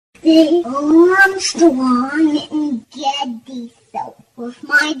the Armstrong and Getty show with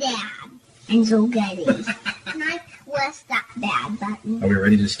my dad and Joe Getty. And I pressed that bad button. Are we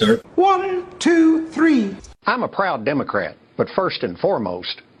ready to start? 1, 2, 3. I'm a proud Democrat, but first and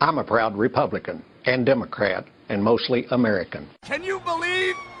foremost, I'm a proud Republican and Democrat and mostly American. Can you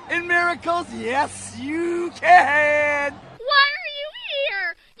believe in miracles? Yes, you can. Why are you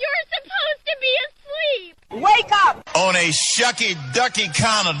here? You're supposed to be asleep. Wake up! On a shucky-ducky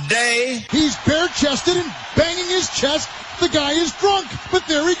kind of day. He's bare-chested and banging his chest. The guy is drunk, but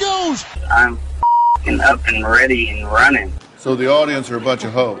there he goes. I'm up and ready and running. So the audience are a bunch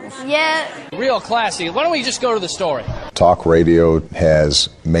of hoes. Yeah. Real classy. Why don't we just go to the story? Talk radio has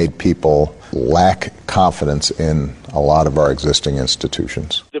made people lack confidence in a lot of our existing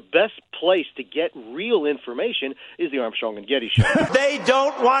institutions. The best place to get real information is the Armstrong and Getty Show. They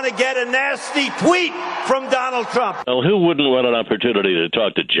don't want to get a nasty tweet from Donald Trump. Well, who wouldn't want an opportunity to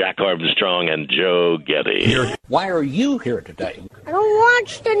talk to Jack Armstrong and Joe Getty? Why are you here today? I don't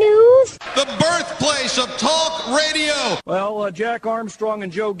watch the news. The birthplace of talk radio. Well, Jack Armstrong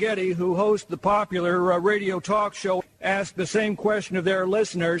and Joe Getty, who host the popular radio talk show, asked the same question of their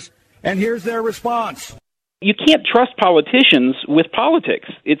listeners, and here's their response. You can't trust politicians with politics.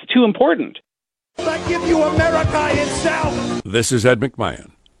 It's too important. I give you America itself. This is Ed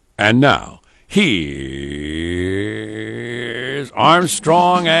McMahon. And now, here's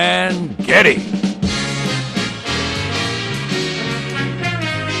Armstrong and Getty.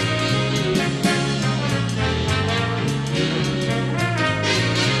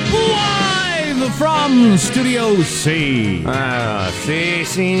 Live from Studio C. C,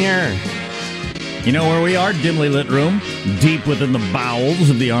 Senior. You know where we are? Dimly lit room, deep within the bowels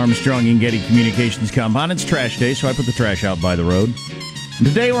of the Armstrong and Getty Communications compound. It's trash day, so I put the trash out by the road. And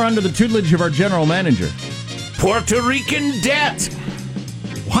today we're under the tutelage of our general manager. Puerto Rican debt.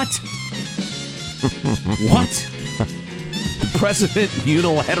 What? What? The president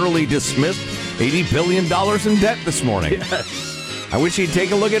unilaterally dismissed $80 billion in debt this morning. Yes. I wish he'd take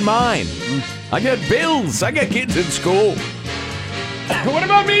a look at mine. I got bills. I got kids in school. What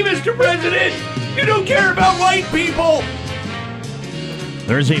about me, Mr. President? You don't care about white people.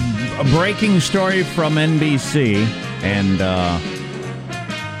 There's a breaking story from NBC, and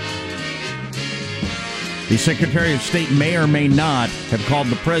the Secretary of State may or may not have called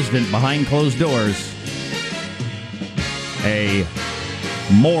the president behind closed doors a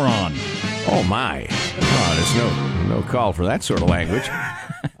moron. Oh, my. Oh, there's no call for that sort of language.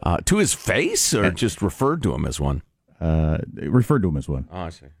 To his face, or just referred to him as one? Referred to him as one. Oh, I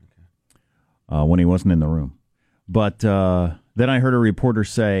see. Okay. When he wasn't in the room. But then I heard a reporter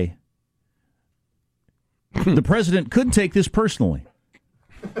say, the president could take this personally.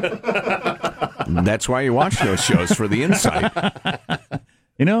 That's why you watch those shows, for the insight.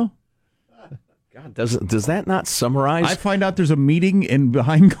 You know? God, does that not summarize? I find out there's a meeting and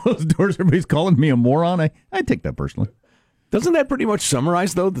behind closed doors everybody's calling me a moron. I take that personally. Doesn't that pretty much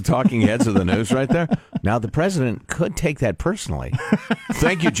summarize, though, the talking heads of the news right there? Now, the president could take that personally.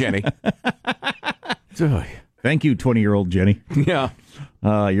 Thank you, Jenny. Thank you, 20-year-old Jenny. Yeah.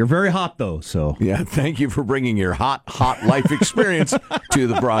 You're very hot, though, so. Yeah, thank you for bringing your hot life experience to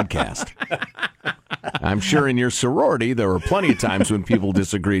the broadcast. I'm sure in your sorority there were plenty of times when people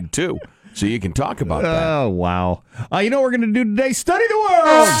disagreed, too. So you can talk about that. Oh, wow. You know what we're going to do today? Study the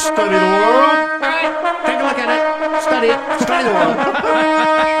world! Study the world! All right, take a look at it. Study it. Study the world.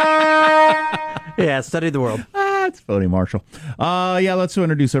 Yeah, study the world. It's phony, Marshall. Yeah, let's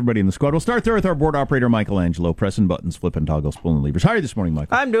introduce everybody in the squad. We'll start there with our board operator, Michelangelo, pressing buttons, flipping toggles, pulling levers. How are you this morning,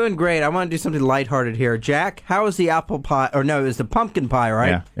 Michael? I'm doing great. I want to do something lighthearted here. Jack, how is the apple pie? Or no, it was the pumpkin pie,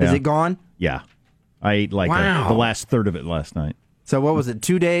 right? Yeah. Is it gone? Yeah. I ate the last third of it last night. So what was it,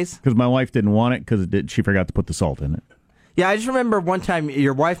 2 days? Because my wife didn't want it because she forgot to put the salt in it. Yeah, I just remember one time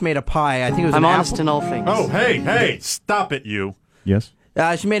your wife made a pie. I think it was I'm honest in all things. Oh, hey, stop it, you. Yes?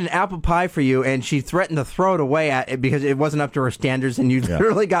 She made an apple pie for you, and she threatened to throw it away because it wasn't up to her standards, and you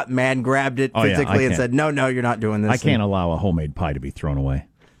literally got mad, grabbed it physically, and said, no, you're not doing this. I can't allow a homemade pie to be thrown away.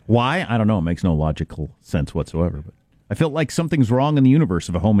 Why? I don't know. It makes no logical sense whatsoever. But I feel like something's wrong in the universe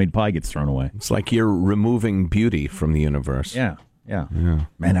if a homemade pie gets thrown away. It's like you're removing beauty from the universe. Yeah. Man,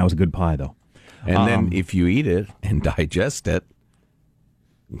 that was a good pie, though. And then if you eat it and digest it,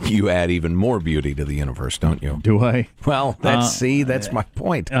 you add even more beauty to the universe, don't you? Do I? Well, that's my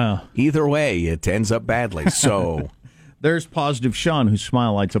point. Either way, it ends up badly. So there's Positive Sean, whose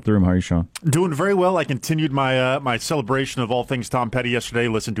smile lights up the room. How are you, Sean? Doing very well. I continued my my celebration of all things Tom Petty yesterday,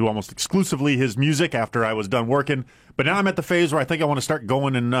 listened to almost exclusively his music after I was done working. But now I'm at the phase where I think I want to start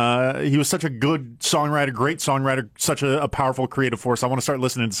going, and he was such a good songwriter, great songwriter, such a powerful creative force. I want to start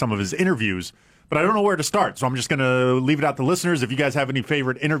listening to some of his interviews, but I don't know where to start, so I'm just going to leave it out to listeners. If you guys have any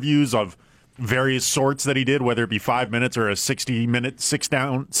favorite interviews of various sorts that he did, whether it be 5 minutes or a 60-minute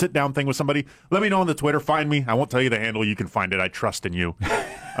sit-down thing with somebody, let me know on the Twitter. Find me. I won't tell you the handle. You can find it. I trust in you.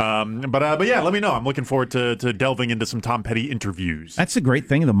 But yeah, let me know. I'm looking forward to delving into some Tom Petty interviews. That's the great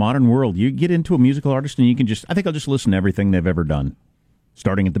thing of the modern world. You get into a musical artist and you can I think I'll just listen to everything they've ever done.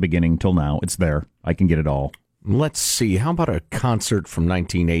 Starting at the beginning till now. It's there. I can get it all. Let's see. How about a concert from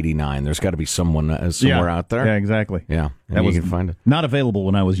 1989? There's got to be someone somewhere out there. Yeah, exactly. Yeah, and you can find it. Not available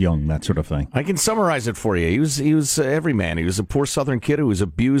when I was young, that sort of thing. I can summarize it for you. He was every man. He was a poor Southern kid who was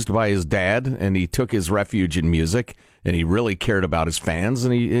abused by his dad, and he took his refuge in music, and he really cared about his fans,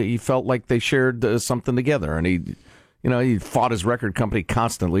 and he felt like they shared something together, and he fought his record company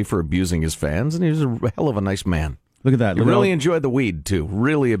constantly for abusing his fans, and he was a hell of a nice man. Look at that. He really enjoyed the weed, too.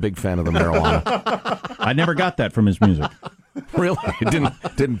 Really a big fan of the marijuana. I never got that from his music. Really?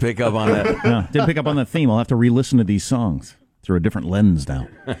 Didn't pick up on that? No, didn't pick up on the theme. I'll have to re-listen to these songs through a different lens now.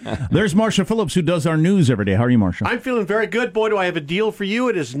 There's Marsha Phillips, who does our news every day. How are you, Marsha? I'm feeling very good. Boy, do I have a deal for you.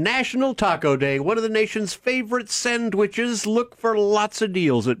 It is National Taco Day, one of the nation's favorite sandwiches. Look for lots of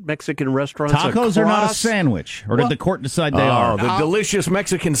deals at Mexican restaurants. Tacos are not a sandwich, or did the court decide they are? The delicious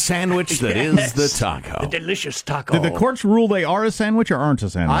Mexican sandwich that is the taco. The delicious taco. Did the courts rule they are a sandwich or aren't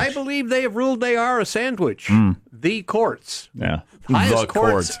a sandwich? I believe they have ruled they are a sandwich. The courts. Yeah. Highest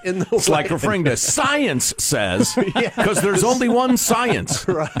courts in the It's like referring to science says, because there's only one science.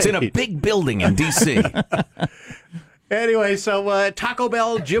 Right. It's in a big building in D.C. Anyway, so Taco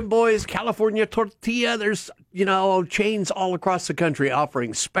Bell, Jim Boy's, California Tortilla, there's, chains all across the country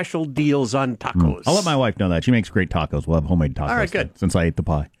offering special deals on tacos. I'll let my wife know that. She makes great tacos. We'll have homemade tacos. All right, good. Since I ate the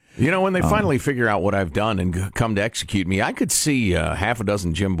pie. When they finally figure out what I've done and come to execute me, I could see half a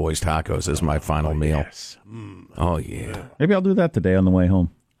dozen Jim Boy's tacos as my final meal. Yes. Oh, yeah. Maybe I'll do that today on the way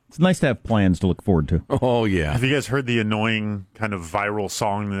home. It's nice to have plans to look forward to. Oh, yeah. Have you guys heard the annoying kind of viral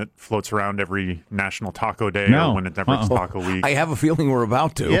song that floats around every National Taco Day or when it's Taco Week? I have a feeling we're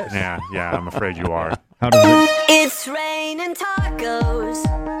about to. Yes. Yeah, I'm afraid you are. How does it? It's raining tacos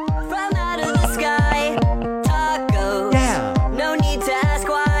from out of the sky. Tacos. Yeah. No need to ask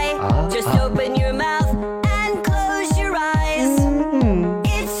why. Just open your mouth and close your eyes.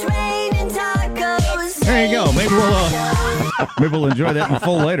 It's raining tacos. There you go. Maybe we'll enjoy that in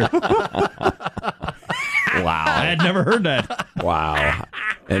full later. Wow. I had never heard that. Wow.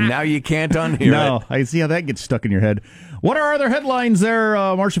 And now you can't unhear it. No, I see how that gets stuck in your head. What are our other headlines there,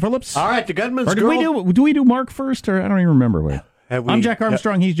 Marsha Phillips? All right, the gunman's or do we do Mark first, or I don't even remember. Wait. I'm Jack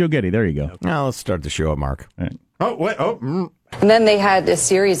Armstrong. He's Joe Getty. There you go. Okay. Now let's start the show, Mark. Right. Oh, wait. And then they had a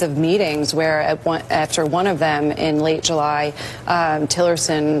series of meetings where after one of them in late July,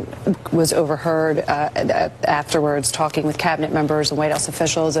 Tillerson was overheard afterwards talking with cabinet members and White House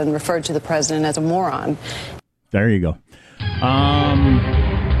officials and referred to the president as a moron. There you go.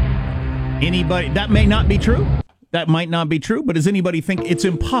 Anybody, that may not be true. That might not be true, but does anybody think it's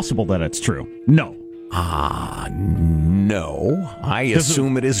impossible that it's true? No. No. I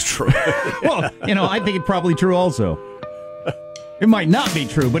assume it is true. Well, I think it's probably true also. It might not be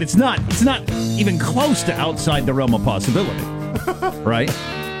true, but it's not even close to outside the realm of possibility. Right?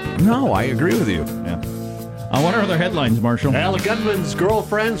 No, I agree with you. Yeah. What are other headlines, Marshall? Well, a gunman's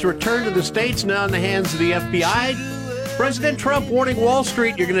girlfriend's returned to the States, now in the hands of the FBI. President Trump warning Wall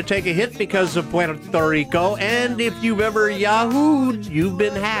Street you're going to take a hit because of Puerto Rico. And if you've ever Yahoo'd, you've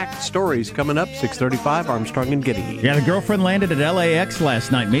been hacked. Stories coming up, 6:35, Armstrong and Getty. Yeah, the girlfriend landed at LAX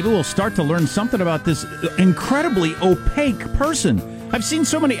last night. Maybe we'll start to learn something about this incredibly opaque person. I've seen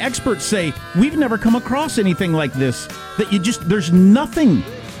so many experts say, we've never come across anything like this, that there's nothing.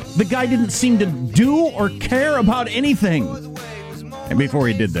 The guy didn't seem to do or care about anything. And before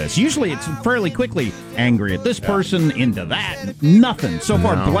he did this, usually it's fairly quickly angry at this person, into that, nothing. So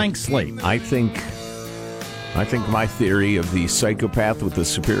far, blank slate. I think my theory of the psychopath with the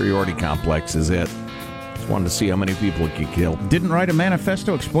superiority complex is it. Just wanted to see how many people it could kill. Didn't write a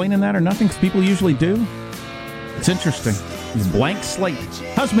manifesto explaining that or nothing, because people usually do. It's interesting. It's blank slate.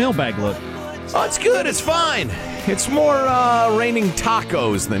 How's mailbag look? Oh, it's good. It's fine. It's more raining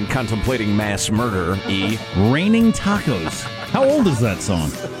tacos than contemplating mass murder, Raining tacos. How old is that song?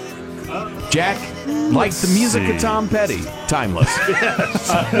 Jack, like the music of Tom Petty. Timeless.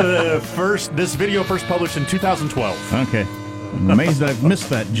 This video first published in 2012. Okay. I'm amazed I've missed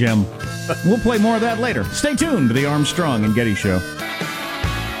that gem. We'll play more of that later. Stay tuned to the Armstrong and Getty Show.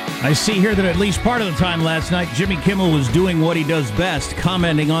 I see here that at least part of the time last night, Jimmy Kimmel was doing what he does best,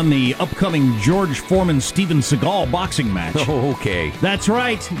 commenting on the upcoming George Foreman-Steven Seagal boxing match. Okay. That's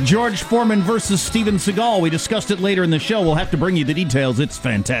right. George Foreman versus Steven Seagal. We discussed it later in the show. We'll have to bring you the details. It's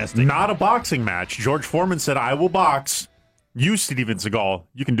fantastic. Not a boxing match. George Foreman said, I will box. You, Steven Seagal,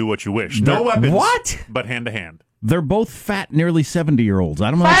 you can do what you wish. No weapons. What? But hand-to-hand. They're both fat, nearly 70-year-olds.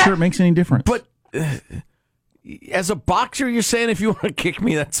 I'm not sure it makes any difference. But as a boxer, you're saying if you want to kick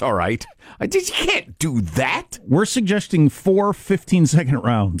me, that's all right. You can't do that. We're suggesting 4 15-second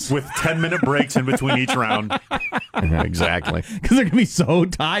rounds. With 10-minute breaks in between each round. Exactly. Because they're going to be so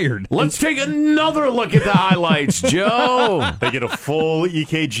tired. Let's take another look at the highlights, Joe. They get a full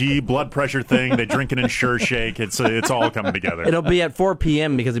EKG blood pressure thing. They drink an Ensure shake. It's all coming together. It'll be at 4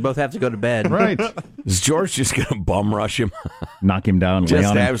 p.m. because they both have to go to bed. Right. Is George just going to bum rush him? Knock him down. Just lay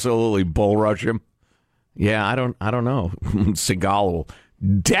on him. absolutely bull rush him? Yeah, I don't know. Seagal will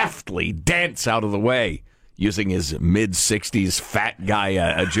deftly dance out of the way using his mid-60s fat guy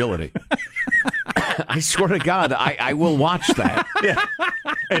agility. I swear to God, I will watch that. Yeah.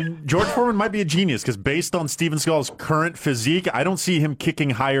 And George Foreman might be a genius because based on Steven Seagal's current physique, I don't see him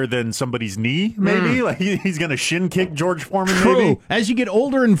kicking higher than somebody's knee, maybe. Like he's going to shin kick George Foreman, True. maybe. As you get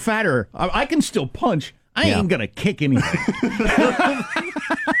older and fatter, I can still punch. I ain't going to kick anything.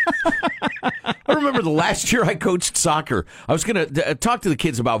 I remember the last year I coached soccer. I was going to talk to the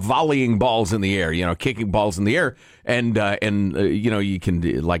kids about volleying balls in the air, kicking balls in the air. And you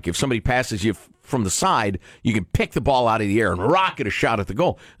can, like, if somebody passes you from the side, you can pick the ball out of the air and rocket a shot at the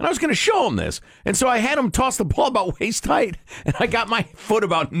goal. And I was going to show them this. And so I had them toss the ball about waist height, and I got my foot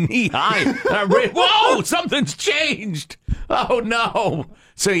about knee high. And I ran, whoa, something's changed. Oh, no.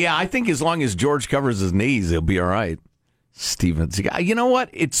 So, yeah, I think as long as George covers his knees, he'll be all right. Steven Seagal. You know what?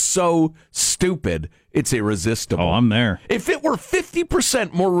 It's so stupid. It's irresistible. Oh, I'm there. If it were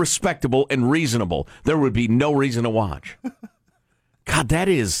 50% more respectable and reasonable, there would be no reason to watch. God,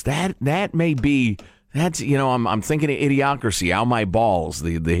 that may be, I'm thinking of Idiocracy, Out My Balls,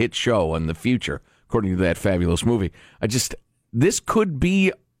 the hit show in the future, according to that fabulous movie. This could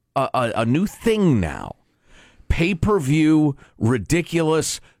be a new thing now. Pay-per-view,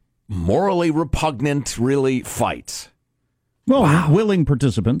 ridiculous, morally repugnant, really, fights. Well, willing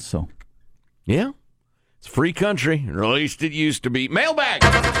participants, so. Yeah. It's a free country, or at least it used to be. Mailbag!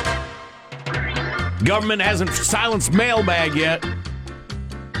 Government hasn't silenced mailbag yet.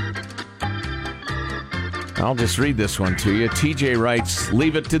 I'll just read this one to you. TJ writes,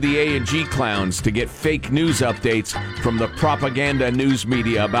 leave it to the A&G clowns to get fake news updates from the propaganda news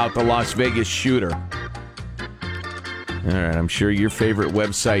media about the Las Vegas shooter. All right, I'm sure your favorite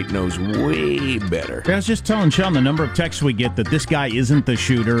website knows way better. I was just telling Sean the number of texts we get that this guy isn't the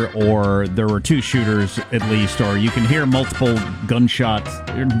shooter, or there were 2 shooters at least, or you can hear multiple gunshots,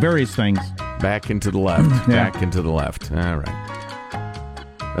 various things. Back into the left. Yeah. Back into the left. All right.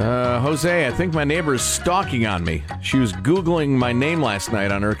 Jose, I think my neighbor is stalking on me. She was Googling my name last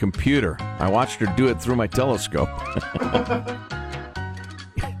night on her computer. I watched her do it through my telescope.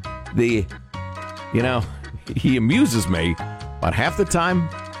 He amuses me about half the time,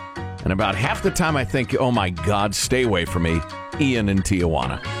 and about half the time I think, oh my God, stay away from me, Ian in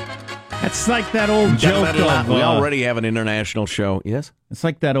Tijuana. That's like that old joke of... we already have an international show, yes? It's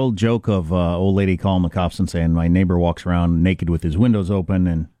like that old joke of old lady calling the cops and saying, my neighbor walks around naked with his windows open,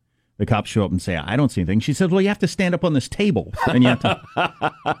 and the cops show up and say, I don't see anything. She says, well, you have to stand up on this table, and you have to...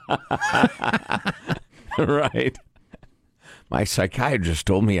 Right. My psychiatrist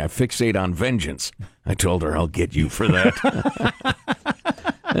told me I fixate on vengeance. I told her I'll get you for that.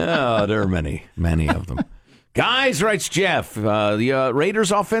 Oh, there are many of them. Guys, writes Jeff, the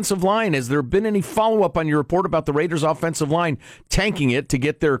Raiders offensive line, has there been any follow-up on your report about the Raiders offensive line tanking it to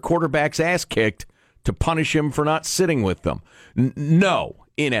get their quarterback's ass kicked to punish him for not sitting with them? No,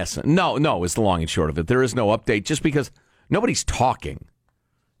 in essence. No is the long and short of it. There is no update just because nobody's talking.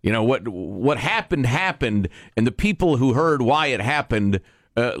 What happened, and the people who heard why it happened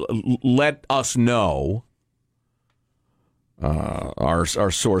let us know. Our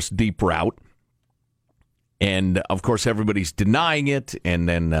source, Deep Route. And, of course, everybody's denying it, and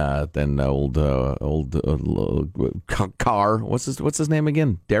then old Carr, what's his name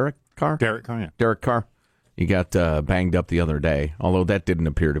again? Derek Carr? Derek Carr, yeah. Derek Carr. He got banged up the other day, although that didn't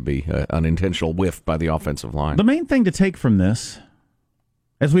appear to be an intentional whiff by the offensive line. The main thing to take from this,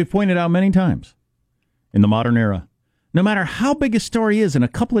 as we've pointed out many times in the modern era, no matter how big a story is, in a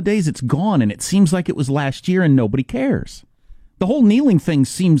couple of days it's gone, and it seems like it was last year and nobody cares. The whole kneeling thing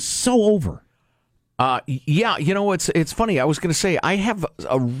seems so over. Yeah, you know, it's funny. I was going to say, I have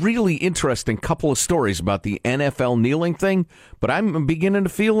a really interesting couple of stories about the NFL kneeling thing, but I'm beginning to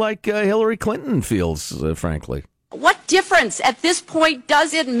feel like Hillary Clinton feels, frankly. What difference at this point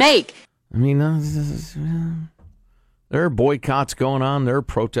does it make? I mean, there are boycotts going on. There are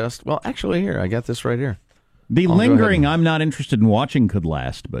protests. Well, actually, here, I got this right here. The lingering I'm not interested in watching could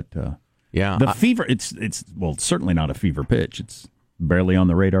last, but yeah, the fever, it's certainly not a fever pitch. It's barely on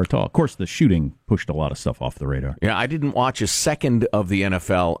the radar at all. Of course, the shooting pushed a lot of stuff off the radar. Yeah, I didn't watch a second of the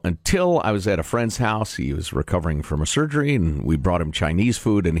NFL until I was at a friend's house. He was recovering from a surgery, and we brought him Chinese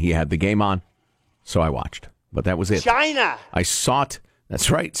food, and he had the game on, so I watched. But that was it. China! I sought,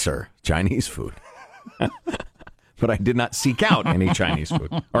 that's right, sir, Chinese food. But I did not seek out any Chinese food,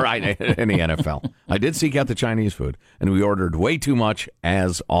 or any NFL. I did seek out the Chinese food, and we ordered way too much,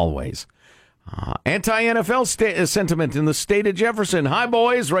 as always. Anti-NFL sentiment in the state of Jefferson. Hi,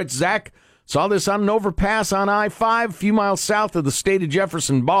 boys, writes Zach. Saw this on an overpass on I-5, a few miles south of the state of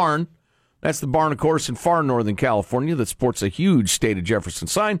Jefferson barn. That's the barn, of course, in far northern California that sports a huge state of Jefferson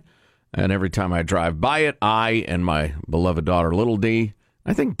sign. And every time I drive by it, I and my beloved daughter, Little D,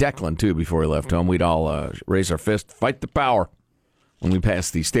 I think Declan, too, before he left home, we'd all raise our fist, fight the power when we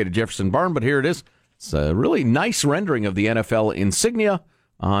pass the state of Jefferson barn. But here it is. It's a really nice rendering of the NFL insignia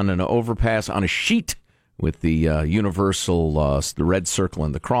on an overpass on a sheet with the universal the red circle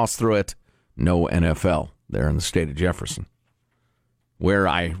and the cross through it. No NFL there in the state of Jefferson, where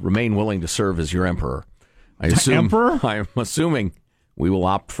I remain willing to serve as your emperor. Emperor? I'm assuming we will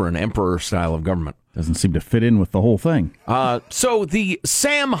opt for an emperor style of government. Doesn't seem to fit in with the whole thing. So the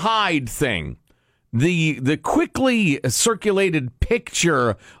Sam Hyde thing, the quickly circulated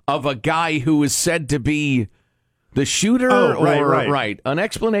picture of a guy who is said to be the shooter, right. An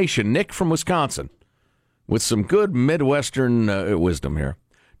explanation. Nick from Wisconsin with some good Midwestern wisdom here.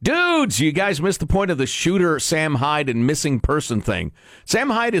 Dudes, you guys missed the point of the shooter, Sam Hyde, and missing person thing.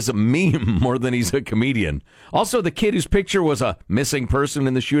 Sam Hyde is a meme more than he's a comedian. Also, the kid whose picture was a missing person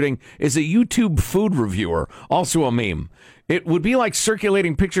in the shooting is a YouTube food reviewer, also a meme. It would be like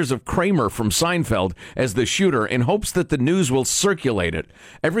circulating pictures of Kramer from Seinfeld as the shooter in hopes that the news will circulate it.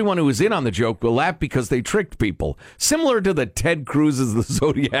 Everyone who is in on the joke will laugh because they tricked people, similar to the Ted Cruz as the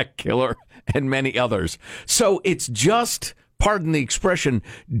Zodiac Killer and many others. So it's just, pardon the expression,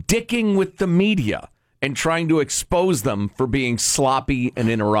 dicking with the media and trying to expose them for being sloppy and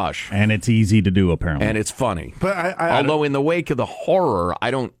in a rush. And it's easy to do, apparently. And it's funny. But although in the wake of the horror,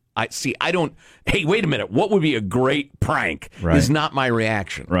 hey, wait a minute, what would be a great prank is not my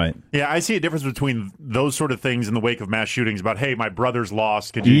reaction. Right. Yeah, I see a difference between those sort of things in the wake of mass shootings about, hey, my brother's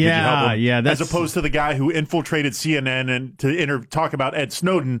lost, could you help him? Yeah, as opposed to the guy who infiltrated CNN and to talk about Ed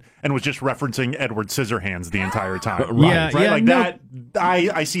Snowden and was just referencing Edward Scissorhands the entire time. That,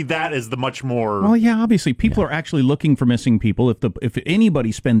 I see that as the much more... Well, yeah, obviously, people are actually looking for missing people. If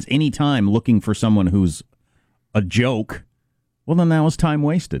anybody spends any time looking for someone who's a joke... Well, then that was time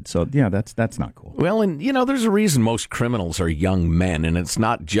wasted. So, yeah, that's not cool. Well, and, there's a reason most criminals are young men, and it's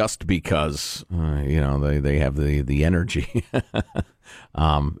not just because, they have the energy.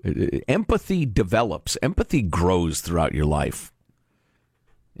 Empathy develops. Empathy grows throughout your life.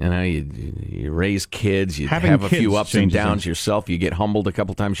 You raise kids, you have a few ups and downs yourself, you get humbled a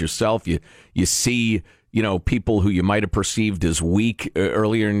couple times yourself, you see... people who you might have perceived as weak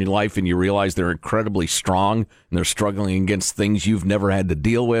earlier in your life, and you realize they're incredibly strong, and they're struggling against things you've never had to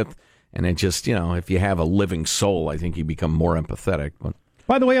deal with. And it just, if you have a living soul, I think you become more empathetic. But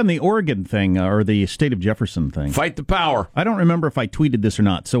by the way, on the Oregon thing, or the state of Jefferson thing. Fight the power. I don't remember if I tweeted this or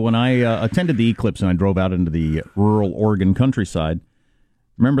not. So when I attended the eclipse and I drove out into the rural Oregon countryside,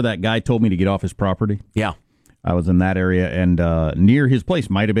 remember that guy told me to get off his property? Yeah. I was in that area, and near his place,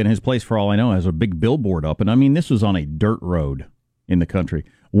 might have been his place for all I know, has a big billboard up. And I mean, this was on a dirt road in the country.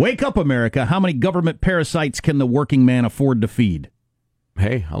 Wake up, America. How many government parasites can the working man afford to feed?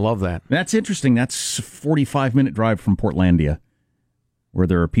 Hey, I love that. That's interesting. That's a 45-minute drive from Portlandia, where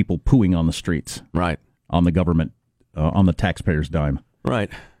there are people pooing on the streets. Right. On the government, on the taxpayer's dime.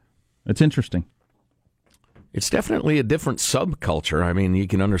 Right. It's interesting. It's definitely a different subculture. I mean, you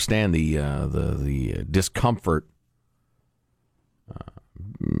can understand the discomfort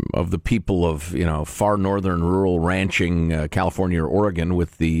of the people of far northern rural ranching California or Oregon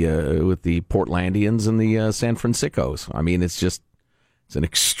with the Portlandians and the San Franciscos. I mean, it's an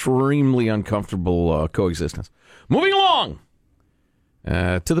extremely uncomfortable coexistence. Moving along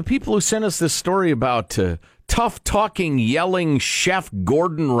to the people who sent us this story about tough talking, yelling Chef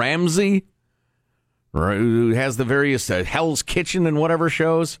Gordon Ramsay, who has the various Hell's Kitchen and whatever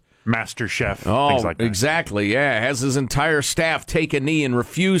shows. Master Chef, Oh, things like that. exactly, yeah. Has his entire staff take a knee and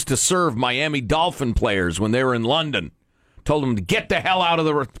refused to serve Miami Dolphin players when they were in London. Told them to get the hell out of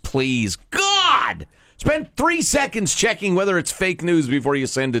the... Please, God! Spend 3 seconds checking whether it's fake news before you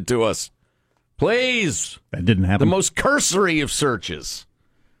send it to us. Please. That didn't happen. The most cursory of searches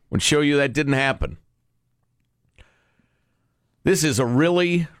would show you that didn't happen. This is a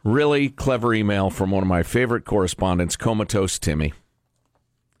really, really clever email from one of my favorite correspondents, Comatose Timmy,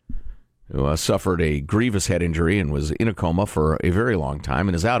 who suffered a grievous head injury and was in a coma for a very long time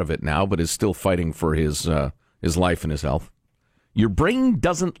and is out of it now, but is still fighting for his life and his health. Your brain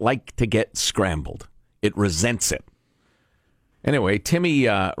doesn't like to get scrambled. It resents it. Anyway, Timmy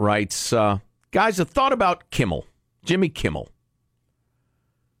writes, guys, a thought about Kimmel, Jimmy Kimmel,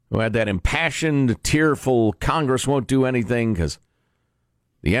 who had that impassioned, tearful, Congress won't do anything because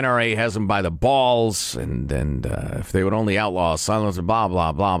the NRA has him by the balls, and if they would only outlaw silence, blah,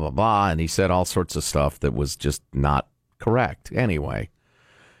 blah, blah, blah, blah. And he said all sorts of stuff that was just not correct. Anyway,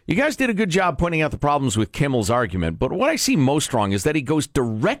 you guys did a good job pointing out the problems with Kimmel's argument, but what I see most wrong is that he goes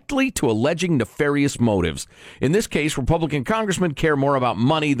directly to alleging nefarious motives. In this case, Republican congressmen care more about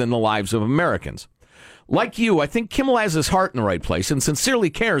money than the lives of Americans. Like you, I think Kimmel has his heart in the right place and sincerely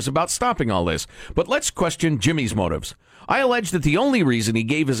cares about stopping all this. But let's question Jimmy's motives. I allege that the only reason he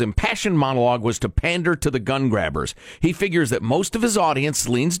gave his impassioned monologue was to pander to the gun grabbers. He figures that most of his audience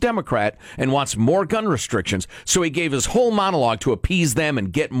leans Democrat and wants more gun restrictions, so he gave his whole monologue to appease them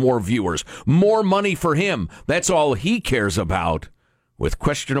and get more viewers. More money for him. That's all he cares about. With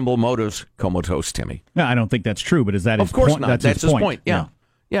questionable motives, Comatose Timmy. No, I don't think that's true, but is that his point? Of course not. That's his point.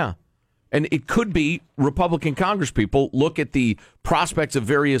 Yeah. And it could be Republican congresspeople look at the prospects of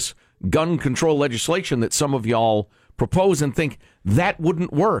various gun control legislation that some of y'all propose and think that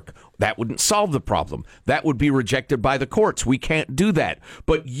wouldn't work. That wouldn't solve the problem. That would be rejected by the courts. We can't do that.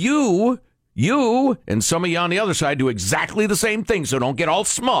 But you and some of you on the other side do exactly the same thing, so don't get all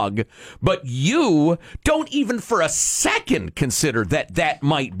smug. But you don't even for a second consider that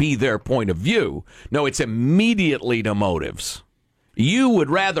might be their point of view. No, it's immediately to motives. You would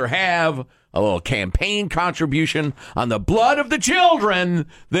rather have a little campaign contribution on the blood of the children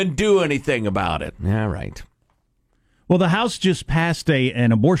than do anything about it. All right. Well, the House just passed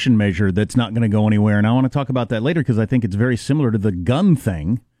an abortion measure that's not going to go anywhere, and I want to talk about that later because I think it's very similar to the gun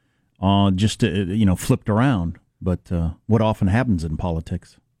thing, just flipped around. But what often happens in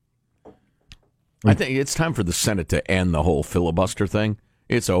politics? I think it's time for the Senate to end the whole filibuster thing.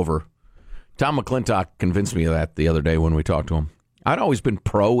 It's over. Tom McClintock convinced me of that the other day when we talked to him. I'd always been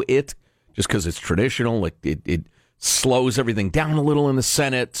pro-it just because it's traditional. Like it slows everything down a little in the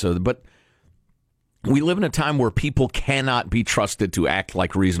Senate. But we live in a time where people cannot be trusted to act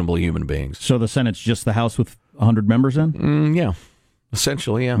like reasonable human beings. So the Senate's just the House with 100 members in? Yeah,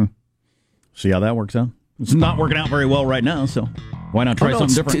 essentially, yeah. See how that works out? It's not working out very well right now, so why not try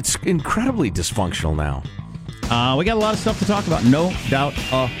something different? It's incredibly dysfunctional now. We got a lot of stuff to talk about, no doubt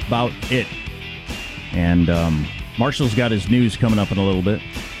about it. And Marshall's got his news coming up in a little bit.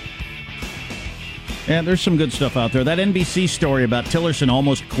 And there's some good stuff out there. That NBC story about Tillerson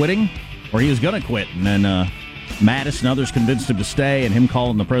almost quitting, or he was going to quit, and then Mattis and others convinced him to stay, and him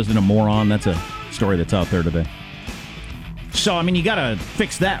calling the president a moron. That's a story that's out there today. So, I mean, you got to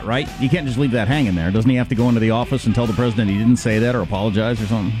fix that, right? You can't just leave that hanging there. Doesn't he have to go into the office and tell the president he didn't say that or apologize or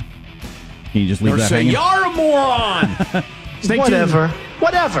something? Can you just leave that hanging? You're a moron! Stay Whatever. tuned.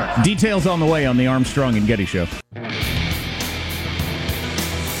 Whatever. Details on the way on the Armstrong and Getty Show.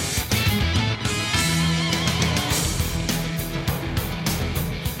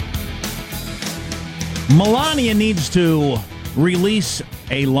 Melania needs to release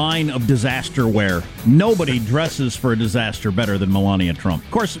a line of disaster wear. Nobody dresses for a disaster better than Melania Trump.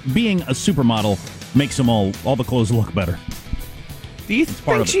 Of course, being a supermodel makes them all the clothes look better. Do you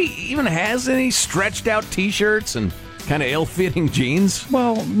think she even has any stretched out T-shirts and kind of ill-fitting jeans?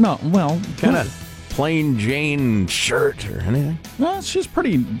 Well, no. Well, kind of plain Jane shirt or anything? Well, she's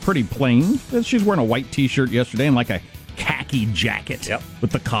pretty plain. She's wearing a white T-shirt yesterday and like a khaki jacket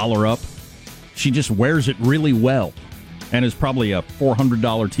with the collar up. She just wears it really well and is probably a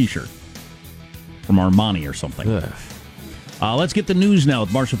 $400 T-shirt from Armani or something. Let's get the news now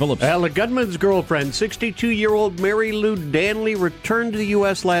with Marshall Phillips. The gunman's girlfriend, 62-year-old Mary Lou Danley, returned to the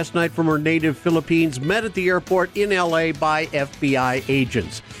U.S. last night from her native Philippines, met at the airport in L.A. by FBI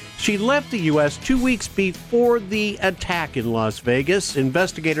agents. She left the U.S. 2 weeks before the attack in Las Vegas.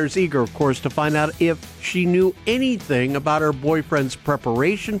 Investigators eager, of course, to find out if she knew anything about her boyfriend's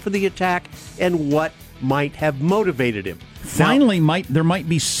preparation for the attack and what might have motivated him. Finally, there might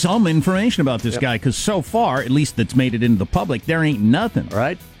be some information about this guy, because so far, at least that's made it into the public, there ain't nothing.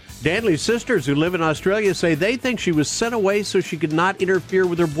 Right? Danley's sisters, who live in Australia, say they think she was sent away so she could not interfere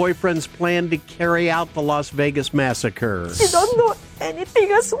with her boyfriend's plan to carry out the Las Vegas massacre. She don't know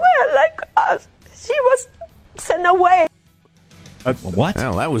anything as well like us. She was sent away. What?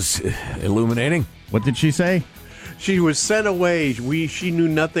 Well, that was illuminating. What did she say? She was sent away. She knew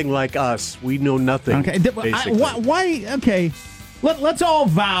nothing like us. We know nothing. Okay. Basically. Why? Okay. Let's all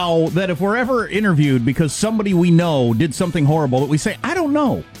vow that if we're ever interviewed because somebody we know did something horrible, that we say, I don't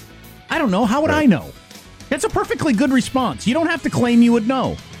know. I don't know. How would I know? That's a perfectly good response. You don't have to claim you would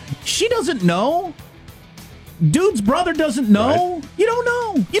know. She doesn't know. Dude's brother doesn't know. Right. You don't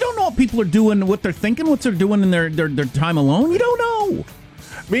know. You don't know what people are doing, what they're thinking, what they're doing in their time alone. You don't know.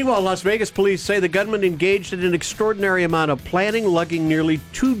 Meanwhile, Las Vegas police say the gunman engaged in an extraordinary amount of planning, lugging nearly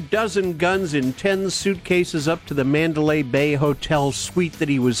 24 guns in 10 suitcases up to the Mandalay Bay Hotel suite that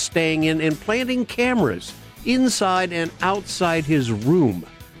he was staying in and planting cameras inside and outside his room.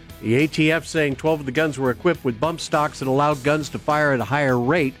 The ATF saying 12 of the guns were equipped with bump stocks that allowed guns to fire at a higher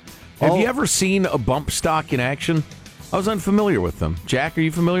rate. Have you ever seen a bump stock in action? I was unfamiliar with them. Jack, are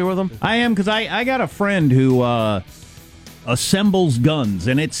you familiar with them? I am, because I got a friend who assembles guns,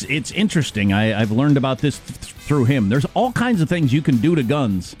 and it's interesting. I've learned about this through him. There's all kinds of things you can do to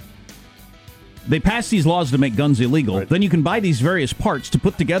guns. They pass these laws to make guns illegal. Right. Then you can buy these various parts to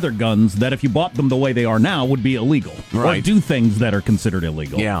put together guns that, if you bought them the way they are now, would be illegal. Right. Or do things that are considered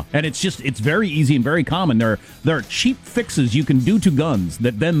illegal. Yeah. And it's very easy and very common. There are cheap fixes you can do to guns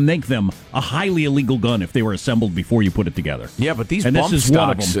that then make them a highly illegal gun if they were assembled before you put it together. Yeah, but these bump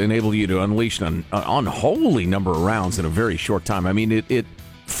stocks enable you to unleash an unholy number of rounds in a very short time. I mean, it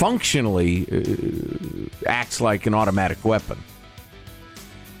functionally acts like an automatic weapon.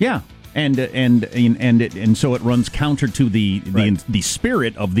 Yeah. And so it runs counter to the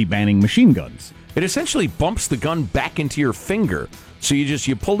spirit of the banning machine guns. It essentially bumps the gun back into your finger. So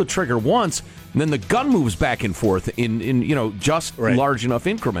you pull the trigger once, and then the gun moves back and forth in just large enough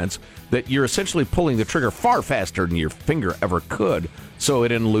increments that you're essentially pulling the trigger far faster than your finger ever could. So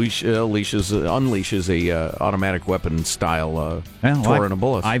it unleashes a automatic weapon style torrent of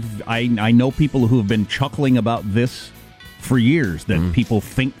bullets. I know people who have been chuckling about this for years, that people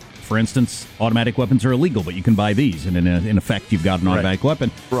think, for instance, automatic weapons are illegal, but you can buy these, and in effect, you've got an automatic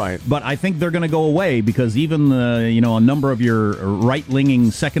weapon. Right. But I think they're going to go away because even a number of your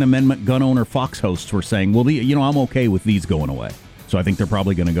right-leaning Second Amendment gun owner Fox hosts were saying, well, I'm okay with these going away. So I think they're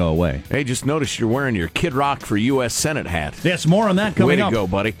probably going to go away. Hey, just noticed you're wearing your Kid Rock for U.S. Senate hat. Yes, more on that coming up. Way to go,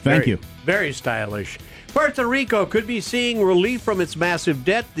 buddy. Thank you. Very stylish. Puerto Rico could be seeing relief from its massive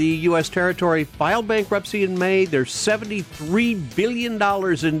debt. The U.S. territory filed bankruptcy in May. There's $73 billion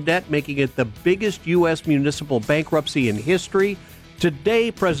in debt, making it the biggest U.S. municipal bankruptcy in history.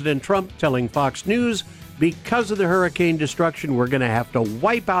 Today, President Trump telling Fox News, because of the hurricane destruction, we're going to have to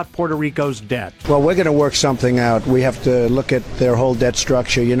wipe out Puerto Rico's debt. Well, we're going to work something out. We have to look at their whole debt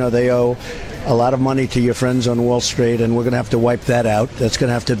structure. They owe a lot of money to your friends on Wall Street, and we're going to have to wipe that out. That's going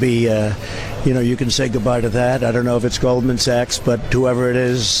to have to be, you can say goodbye to that. I don't know if it's Goldman Sachs, but whoever it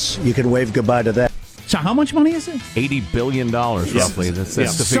is, you can wave goodbye to that. So how much money is it? $80 billion, roughly. That's the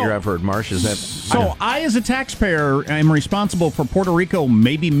figure I've heard, Marsh. Is that? So I, as a taxpayer, am responsible for Puerto Rico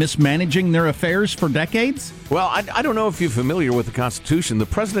maybe mismanaging their affairs for decades? Well, I don't know if you're familiar with the Constitution. The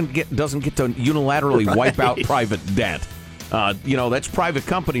president doesn't get to unilaterally wipe out private debt. That's private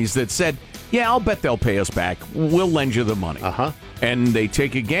companies that said, yeah, I'll bet they'll pay us back. We'll lend you the money. Uh-huh. And they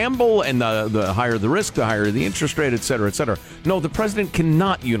take a gamble, and the higher the risk, the higher the interest rate, et cetera, et cetera. No, the president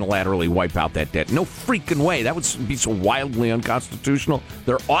cannot unilaterally wipe out that debt. No freaking way. That would be so wildly unconstitutional.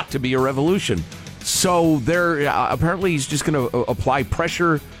 There ought to be a revolution. So apparently he's just going to apply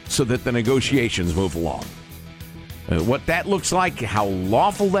pressure so that the negotiations move along. What that looks like, how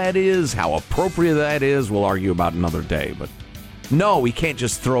lawful that is, how appropriate that is, we'll argue about another day. But no, we can't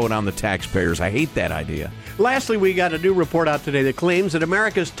just throw it on the taxpayers. I hate that idea. Lastly, we got a new report out today that claims that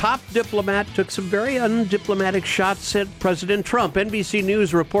America's top diplomat took some very undiplomatic shots at President Trump. NBC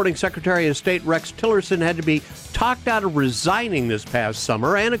News reporting Secretary of State Rex Tillerson had to be talked out of resigning this past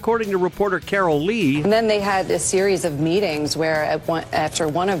summer. And according to reporter Carol Lee... And then they had a series of meetings where after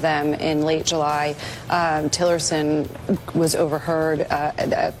one of them in late July, Tillerson was overheard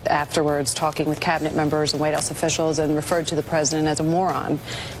afterwards talking with cabinet members and White House officials and referred to the president as a moron.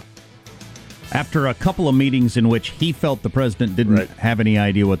 After a couple of meetings in which he felt the president didn't have any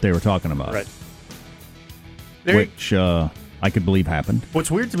idea what they were talking about. Right. Which I could believe happened. What's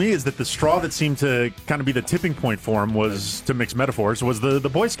weird to me is that the straw that seemed to kind of be the tipping point for him was, to mix metaphors, was the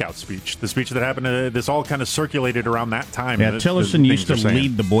Boy Scout speech. The speech that happened, this all kind of circulated around that time. Yeah, Tillerson used to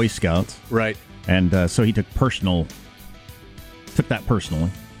lead the Boy Scouts. Right. And so he took that personally.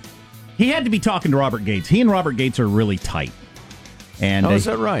 He had to be talking to Robert Gates. He and Robert Gates are really tight. And is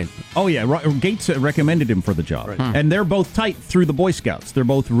that right? Oh, yeah. Gates recommended him for the job. Right. And they're both tight through the Boy Scouts. They're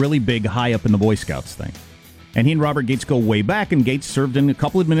both really big, high up in the Boy Scouts thing. And he and Robert Gates go way back, and Gates served in a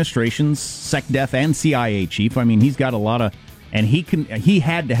couple administrations, SecDef and CIA chief. I mean, he's got a lot of... And he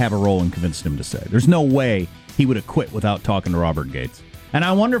had to have a role in convincing him to stay. There's no way he would have quit without talking to Robert Gates. And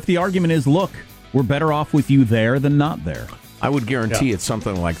I wonder if the argument is, look, we're better off with you there than not there. I would guarantee it's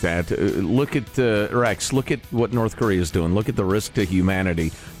something like that. Look at Rex. Look at what North Korea is doing. Look at the risk to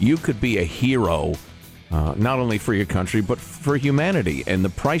humanity. You could be a hero, not only for your country, but for humanity. And the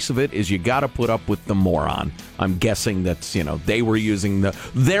price of it is you got to put up with the moron. I'm guessing that's, they were using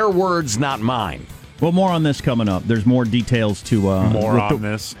their words, not mine. Well, more on this coming up. There's more details to... more on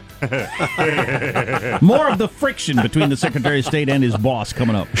this. More of the friction between the Secretary of State and his boss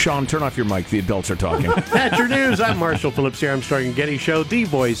coming up. Sean, turn off your mic. The adults are talking. That's your news. I'm Marshall Phillips here. Armstrong and Getty Show, the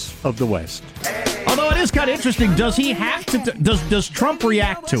voice of the West. Although it is kind of interesting, does he have to... Does Trump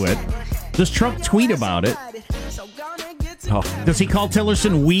react to it? Does Trump tweet about it? Oh. Does he call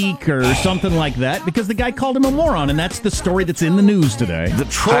Tillerson weak or something like that? Because the guy called him a moron, and that's the story that's in the news today. The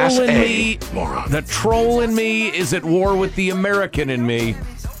troll in me is at war with the American in me.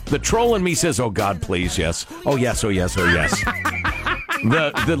 The troll in me says, "Oh God, please, yes. Oh yes, oh yes, oh yes."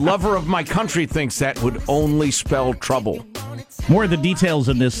 The lover of my country thinks that would only spell trouble. More of the details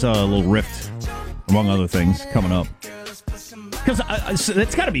in this little rift, among other things, coming up. Because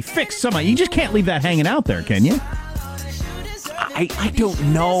it's got to be fixed somehow. You just can't leave that hanging out there, can you? I don't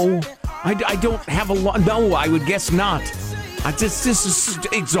know. I don't have a lot. No, I would guess not. This is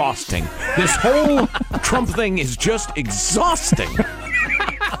exhausting. This whole Trump thing is just exhausting.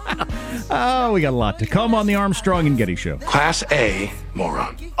 Oh, we got a lot to come on the Armstrong and Getty Show. Class A,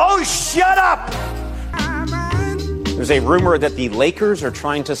 moron. Oh, shut up! There's a rumor that the Lakers are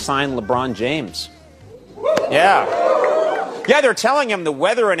trying to sign LeBron James. Yeah, they're telling him the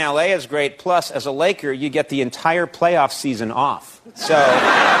weather in L.A. is great, plus, as a Laker, you get the entire playoff season off. So...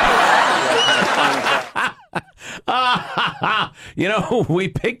 we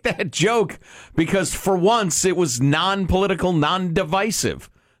picked that joke because for once it was non-political, non-divisive,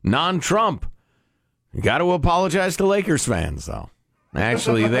 non-Trump. You got to apologize to Lakers fans, though.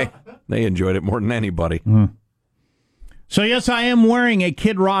 Actually, they enjoyed it more than anybody. So, yes, I am wearing a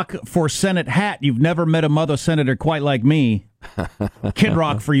Kid Rock for Senate hat. You've never met a mother senator quite like me. Kid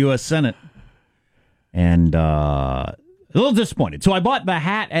Rock for U.S. Senate. And a little disappointed. So I bought the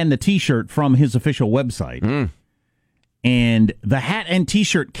hat and the T-shirt from his official website. And the hat and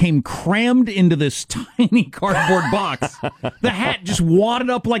T-shirt came crammed into this tiny cardboard box. The hat just wadded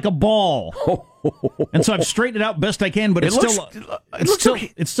up like a ball. And so I've straightened it out best I can, but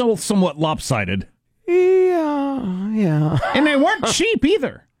it's still somewhat lopsided. Yeah. And they weren't cheap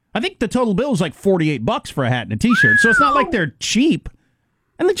either. I think the total bill was like $48 for a hat and a T-shirt. So it's not like they're cheap.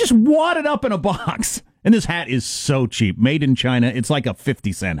 And they just wadded up in a box. And this hat is so cheap. Made in China. It's like a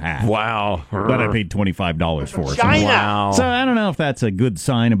 50-cent hat. Wow. That I paid $25 for. China! Wow. So I don't know if that's a good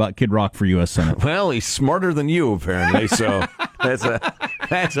sign about Kid Rock for U.S. Senate. Well, he's smarter than you, apparently. So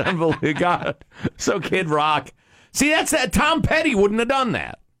that's unbelievable. God. So Kid Rock. See, that's that. Tom Petty wouldn't have done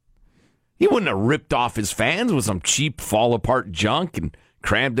that. He wouldn't have ripped off his fans with some cheap fall-apart junk and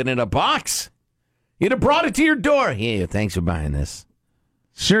crammed it in a box. He'd have brought it to your door. Yeah, thanks for buying this.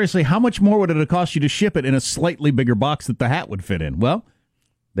 Seriously, how much more would it have cost you to ship it in a slightly bigger box that the hat would fit in? Well,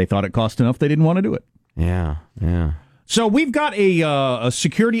 they thought it cost enough. They didn't want to do it. Yeah. So we've got a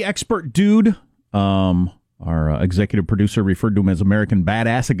security expert dude. Our executive producer referred to him as American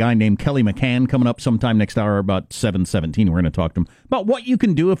Badass, a guy named Kelly McCann, coming up sometime next hour about 7:17. We're going to talk to him about what you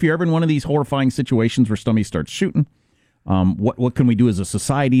can do if you're ever in one of these horrifying situations where somebody starts shooting. What can we do as a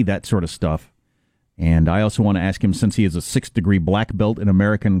society, that sort of stuff. And I also want to ask him, since he is a 6th-degree black belt in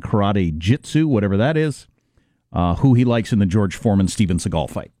American Karate Jitsu, whatever that is, who he likes in the George Foreman-Steven Seagal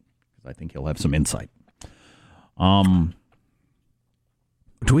fight. I think he'll have some insight. Do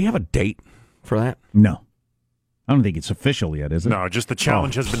we have a date for that? No. I don't think it's official yet, is it? No, just the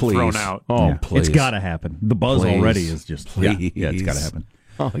challenge has been thrown out. Please. It's got to happen. The buzz already is just... Please. Yeah, it's got to happen.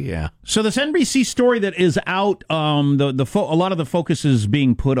 Oh, yeah. So this NBC story that is out, a lot of the focus is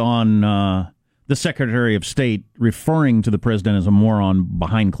being put on... the Secretary of State referring to the president as a moron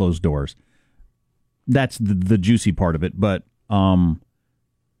behind closed doors. That's the juicy part of it. But, when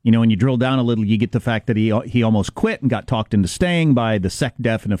you drill down a little, you get the fact that he almost quit and got talked into staying by the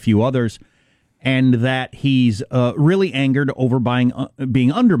SecDef and a few others, and that he's really angered over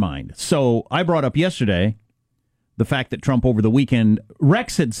being undermined. So I brought up yesterday the fact that Trump over the weekend,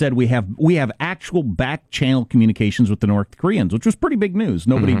 Rex had said we have actual back channel communications with the North Koreans, which was pretty big news.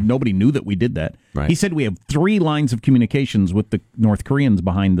 Nobody knew that we did that. Right. He said we have 3 lines of communications with the North Koreans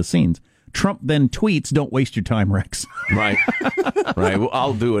behind the scenes. Trump then tweets, "Don't waste your time, Rex." Right. Right. Well,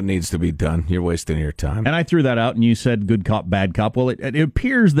 I'll do what needs to be done. You're wasting your time. And I threw that out, and you said good cop, bad cop. Well, it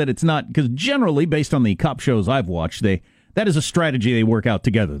appears that it's not, because generally, based on the cop shows I've watched, that is a strategy they work out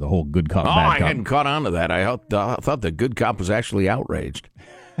together, the whole good cop, bad cop. I hadn't caught on to that. I thought the good cop was actually outraged.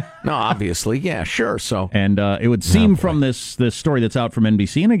 No, obviously, yeah, sure. So, and it would seem from this story that's out from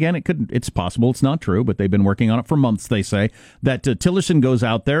NBC, and again, it's possible it's not true, but they've been working on it for months. They say that Tillerson goes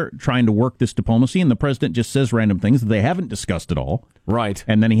out there trying to work this diplomacy, and the president just says random things that they haven't discussed at all. Right,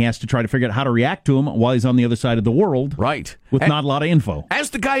 and then he has to try to figure out how to react to him while he's on the other side of the world. Right, with not a lot of info.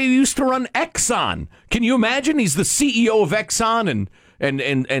 As the guy who used to run Exxon, can you imagine? He's the CEO of Exxon,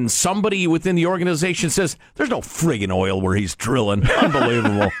 and somebody within the organization says, "There's no friggin' oil where he's drilling."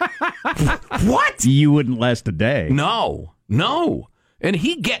 Unbelievable. What? You wouldn't last a day. No. And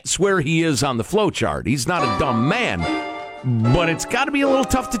he gets where he is on the flow chart. He's not a dumb man, but it's got to be a little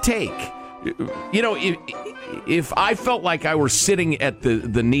tough to take. You know, if I felt like I were sitting at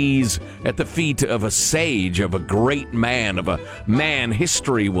the knees, at the feet of a sage, of a great man, of a man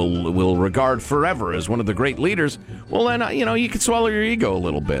history will regard forever as one of the great leaders, well, then, you can swallow your ego a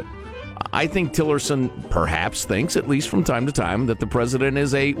little bit. I think Tillerson perhaps thinks, at least from time to time, that the president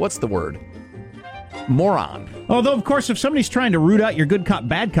is what's the word? Moron. Although, of course, if somebody's trying to root out your good cop,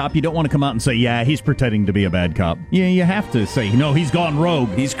 bad cop, you don't want to come out and say, yeah, he's pretending to be a bad cop. Yeah, you have to say, no, he's gone rogue.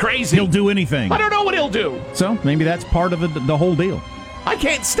 He's crazy. He'll do anything. I don't know what he'll do. So maybe that's part of the whole deal. I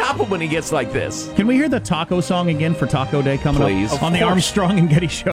can't stop him when he gets like this. Can we hear the taco song again for Taco Day coming Please, up on the Armstrong and Getty Show?